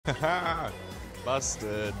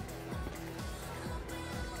Busted.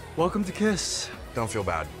 Welcome to Kiss. Don't feel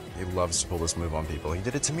bad. He loves to pull this move on people. He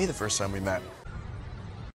did it to me the first time we met.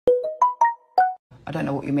 I don't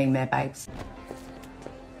know what you mean there, babes.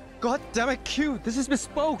 God damn it, Q! This is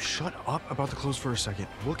bespoke! Shut up about the clothes for a second.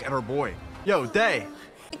 Look at our boy. Yo, Day!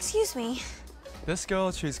 Excuse me. This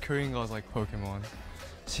girl treats Korean girls like Pokemon.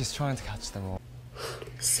 She's trying to catch them all.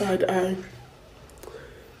 Side eye.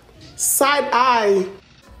 Side eye!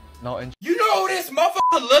 Not in. You know who this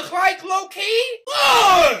motherfucker look like, low-key?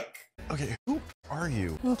 Look! Okay, who are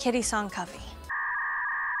you? I'm Kitty Song Covey.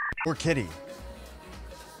 Or Kitty.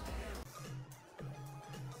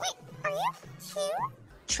 Wait, are you Q?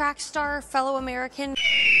 Track star, fellow American.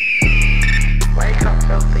 Wake up,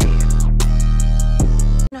 filthy.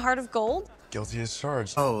 Heart of gold? Guilty as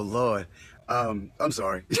charged. Oh, Lord. I'm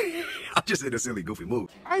sorry. I'm just in a silly, goofy mood.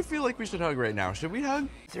 I feel like we should hug right now. Should we hug?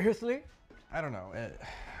 Seriously? I don't know.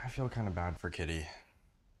 I feel kind of bad for Kitty.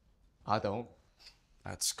 I don't.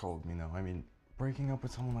 That's cold, you know. I mean, breaking up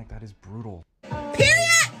with someone like that is brutal.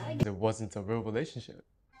 Period! It wasn't a real relationship.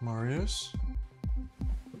 Marius?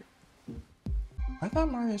 I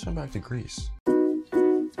thought Marius went back to Greece.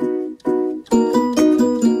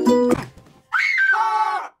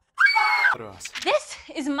 This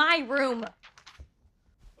is my room.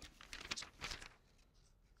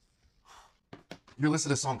 You're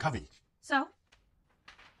listed as Song Covey. So?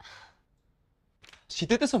 She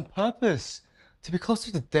did this on purpose. To be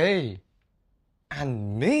closer to Day.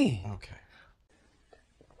 And me. Okay.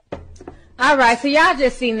 Alright, so y'all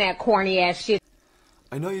just seen that corny ass shit.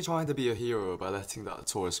 I know you're trying to be a hero by letting that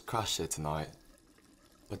tourist crash here tonight.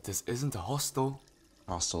 But this isn't a hostel.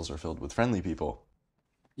 Hostels are filled with friendly people.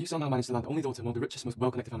 You somehow managed to land the only daughter of one of the richest, most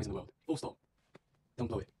well-connected families in the world. Full stop. Don't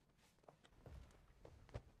blow it.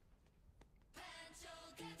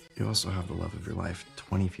 You also have the love of your life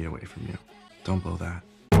 20 feet away from you. Don't blow that.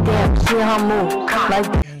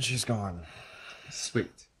 And she's gone.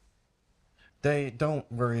 Sweet. Day, don't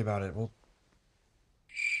worry about it. We'll...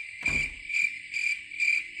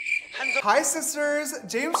 Hi sisters,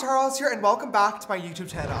 James Charles here and welcome back to my YouTube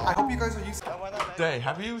channel. I hope you guys are used to Day,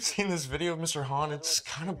 have you seen this video of Mr. Han? It's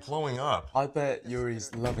kind of blowing up. I bet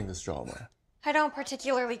Yuri's loving this drama. I don't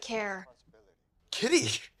particularly care.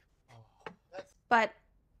 Kitty! But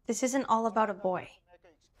this isn't all about a boy.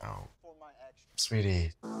 Oh,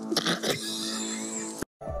 sweetie.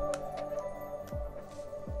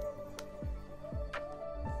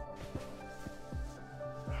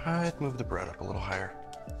 I'd move the bread up a little higher.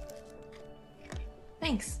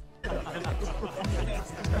 Thanks.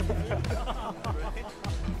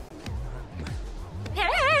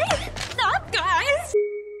 Hey! Stop, guys!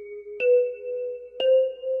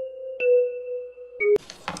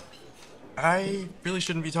 I really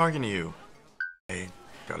shouldn't be talking to you. I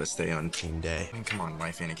gotta stay on Team Day. I mean, come on,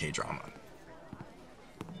 life ain't a K-drama.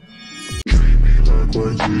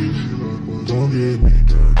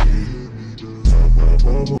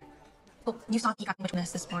 Oh, you saw he got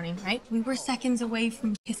witness this morning, right? We were seconds away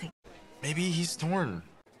from kissing. Maybe he's torn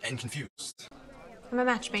and confused. I'm a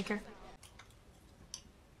matchmaker.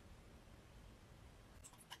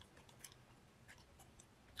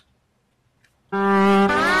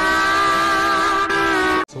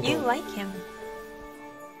 You like him.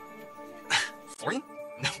 Florian?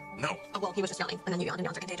 No, no. Oh, well, he was just yelling, and then you yelled, and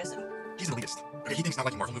yells are contagious, so... He's an elitist. Okay, he thinks not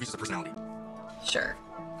liking Marvel movies is a personality. Sure.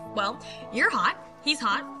 Well, you're hot, he's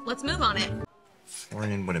hot, let's move on it.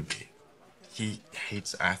 Florian wouldn't be. He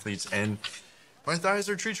hates athletes, and my thighs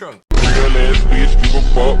are tree trunks. What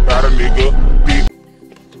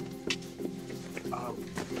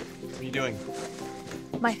are you doing?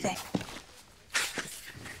 My thing.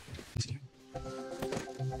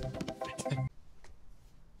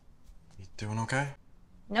 You doing okay?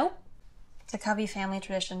 Nope. It's a Covey family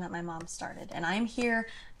tradition that my mom started, and I'm here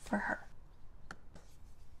for her.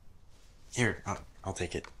 Here, I'll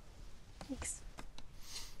take it. Thanks.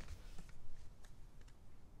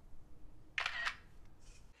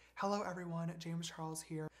 Hello everyone, James Charles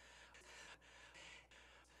here.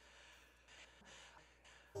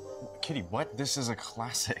 Kitty, what? This is a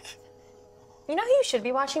classic. You know who you should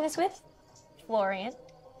be watching this with? Florian.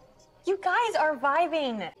 You guys are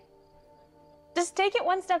vibing. Just take it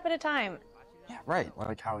one step at a time. Yeah, right.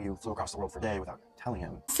 Like how you flew across the world for a day without telling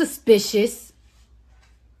him. Suspicious.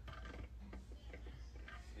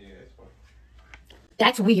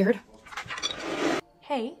 That's weird.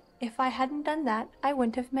 Hey, if I hadn't done that, I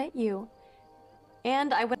wouldn't have met you.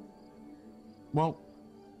 And I would... Well,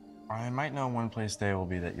 I might know one place Day will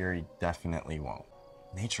be that Yuri definitely won't.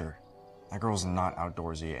 Nature. That girl's not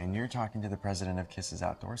outdoorsy, and you're talking to the president of Kiss's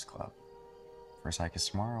Outdoors Club. First hike is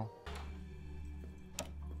tomorrow.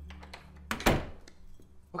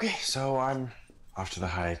 Okay, so I'm off to the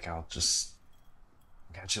hike. I'll just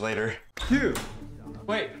catch you later. Q!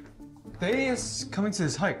 Wait, Day is coming to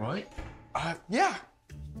this hike, right? Yeah.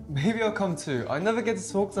 Maybe I'll come too. I never get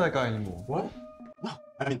to talk to that guy anymore. What? No,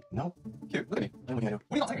 I mean, no. Q, look at me. What are you gonna do?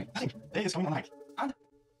 What are you not saying? Nothing. Day is coming on the hike.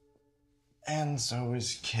 And so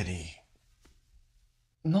is Kitty.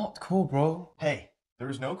 Not cool, bro. Hey, there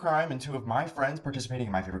is no crime in two of my friends participating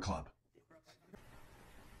in my favorite club.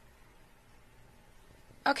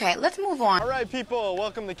 Okay, let's move on. All right, people,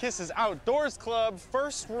 welcome to Kiss's Outdoors Club.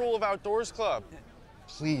 First rule of Outdoors Club.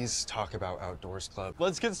 Please talk about Outdoors Club.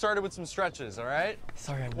 Let's get started with some stretches, all right?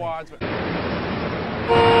 Sorry, I'm Quads.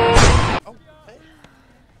 Oh, hey.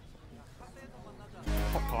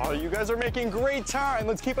 Oh, you guys are making great time.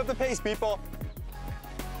 Let's keep up the pace, people.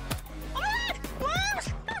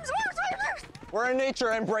 We're in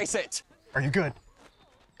nature, embrace it. Are you good?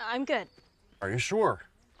 I'm good. Are you sure?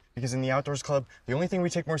 Because in the Outdoors Club, the only thing we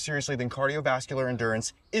take more seriously than cardiovascular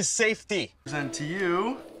endurance is safety. Present to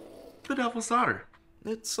you, the Devil's Daughter.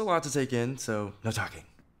 It's a lot to take in, so no talking.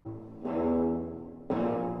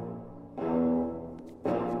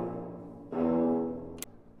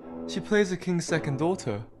 She plays the king's second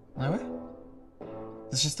daughter. What?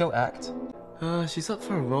 Does she still act? She's up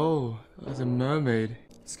for a role as a mermaid.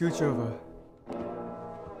 Scooch over.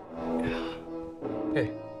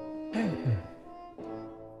 Hey.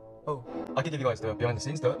 Oh, I can give you guys the behind the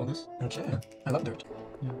scenes dirt on this. Okay, I love dirt.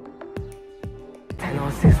 Yeah.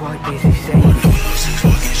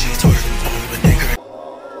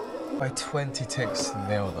 By 20 ticks to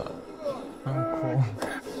nail that. I'm cool.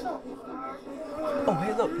 Oh,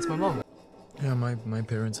 hey, look, it's my mom. Yeah, my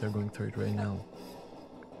parents are going through it right now.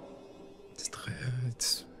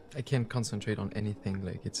 I can't concentrate on anything.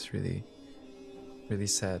 Like, it's really, really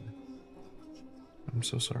sad. I'm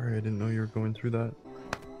so sorry. I didn't know you were going through that.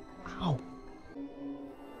 Ow.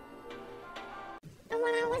 And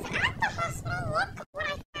when I was at the hospital, look what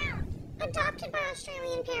I found. Adopted by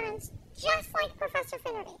Australian parents, just like Professor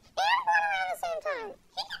Finnerty. And born around the same time.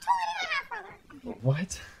 He can totally be my half-brother.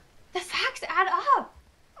 What? The facts add up.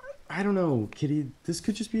 I don't know, Kitty. This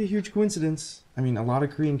could just be a huge coincidence. I mean, a lot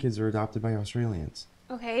of Korean kids are adopted by Australians.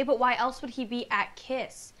 Okay, but why else would he be at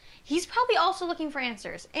Kiss? He's probably also looking for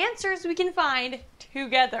answers. Answers we can find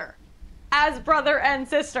together. As brother and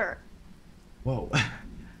sister. Whoa.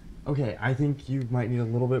 Okay, I think you might need a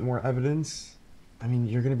little bit more evidence. I mean,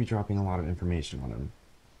 you're gonna be dropping a lot of information on him.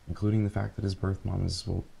 Including the fact that his birth mom is,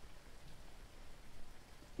 well,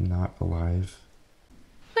 not alive.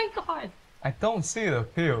 My God. I don't see the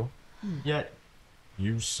appeal. Yet,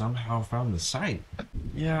 you somehow found the site.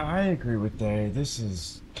 Yeah, I agree with Day. This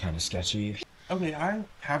is kind of sketchy. Okay, I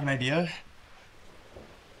have an idea.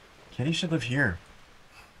 Kitty should live here.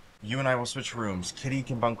 You and I will switch rooms. Kitty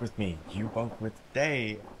can bunk with me. You bunk with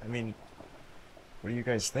Day. I mean, what do you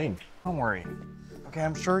guys think? Don't worry. Okay,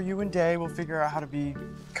 I'm sure you and Day will figure out how to be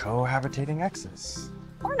cohabitating exes.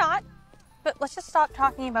 Or not. But let's just stop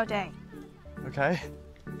talking about Day. Okay?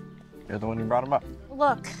 You're the one who brought him up.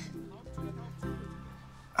 Look.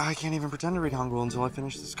 I can't even pretend to read Hangul until I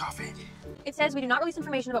finish this coffee. It says we do not release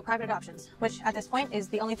information about private adoptions, which at this point is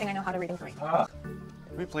the only thing I know how to read and write.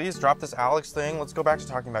 Can we please drop this Alex thing? Let's go back to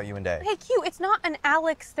talking about you and Day. Hey, Q, it's not an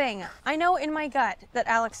Alex thing. I know in my gut that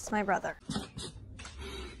Alex is my brother.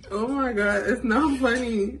 Oh my God, it's not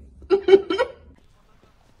funny.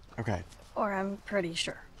 Okay. Or I'm pretty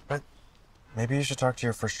sure. But maybe you should talk to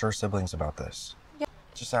your for sure siblings about this. Yeah.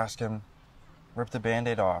 Just ask him. Rip the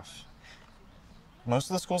Band-Aid off.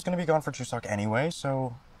 Most of the school's gonna be gone for Chuseok anyway,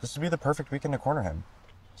 so this would be the perfect weekend to corner him.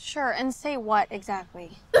 Sure, and say what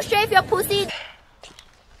exactly? You shave your pussy.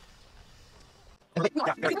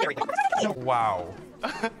 Wow.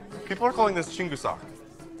 People are calling this Chingusak.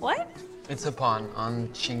 What? It's a pun on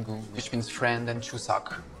Chingu, which means friend, and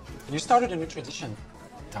Chuseok. You started a new tradition.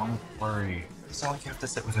 Don't worry. It's not like you have to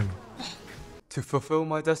sit with him. To fulfill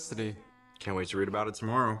my destiny. Can't wait to read about it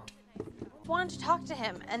tomorrow. Wanted to talk to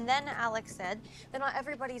him, and then Alex said that not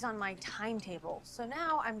everybody's on my timetable. So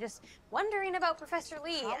now I'm just wondering about Professor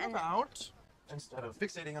Lee. How about, instead of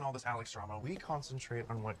fixating on all this Alex drama, we concentrate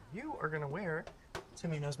on what you are gonna wear to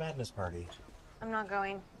Mina's Madness party. I'm not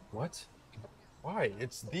going. What? Why?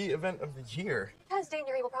 It's the event of the year. Because Day and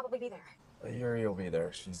Yuri will probably be there. Yuri will be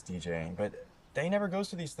there. She's DJing, but Day never goes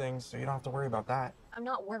to these things, so you don't have to worry about that. I'm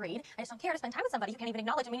not worried. I just don't care to spend time with somebody who can't even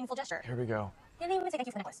acknowledge a meaningful gesture. Here we go. He didn't even say thank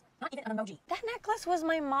you for the necklace. Not even an emoji. That necklace was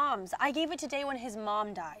my mom's. I gave it to Day when his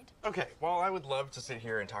mom died. Okay, well, I would love to sit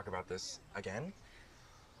here and talk about this again.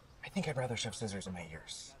 I think I'd rather shove scissors in my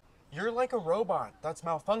ears. You're like a robot that's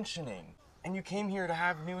malfunctioning. And you came here to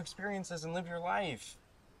have new experiences and live your life.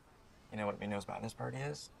 You know what my nose madness party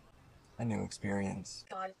is? A new experience.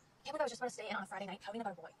 God, I can't believe I was just want to stay in on a Friday night coming with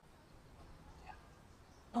our boy. Yeah.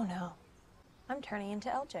 Oh no. I'm turning into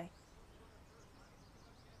LJ.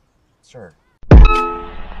 Sure.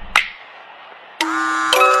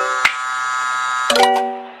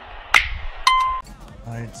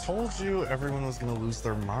 I told you everyone was gonna lose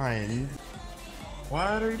their mind.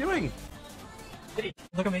 What are you doing? Hey,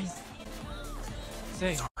 look at me.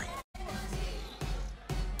 Say. Sorry.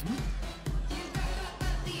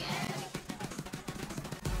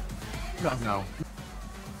 No.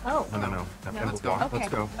 Oh. No. Let's go. Okay. Let's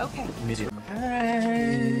go. Okay. Immediately.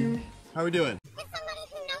 Hey. How are we doing? With somebody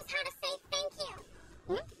who knows how to say thank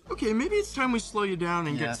you. Okay, maybe it's time we slow you down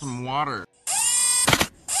and get some water.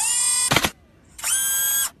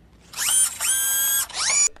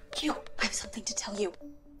 You, I have something to tell you.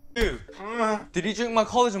 Dude, did you drink my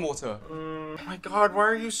collagen water? Oh my god, why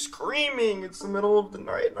are you screaming? It's the middle of the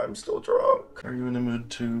night and I'm still drunk. Are you in the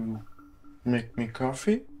mood to make me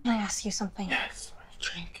coffee? Can I ask you something? Yes,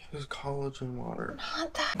 drink his collagen water.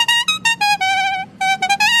 Not that.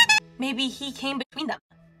 Maybe he came between them.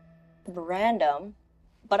 Random,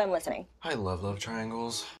 but I'm listening. I love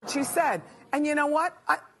triangles. She said, and you know what?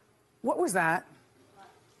 What was that?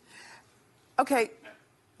 Okay,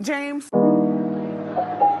 James.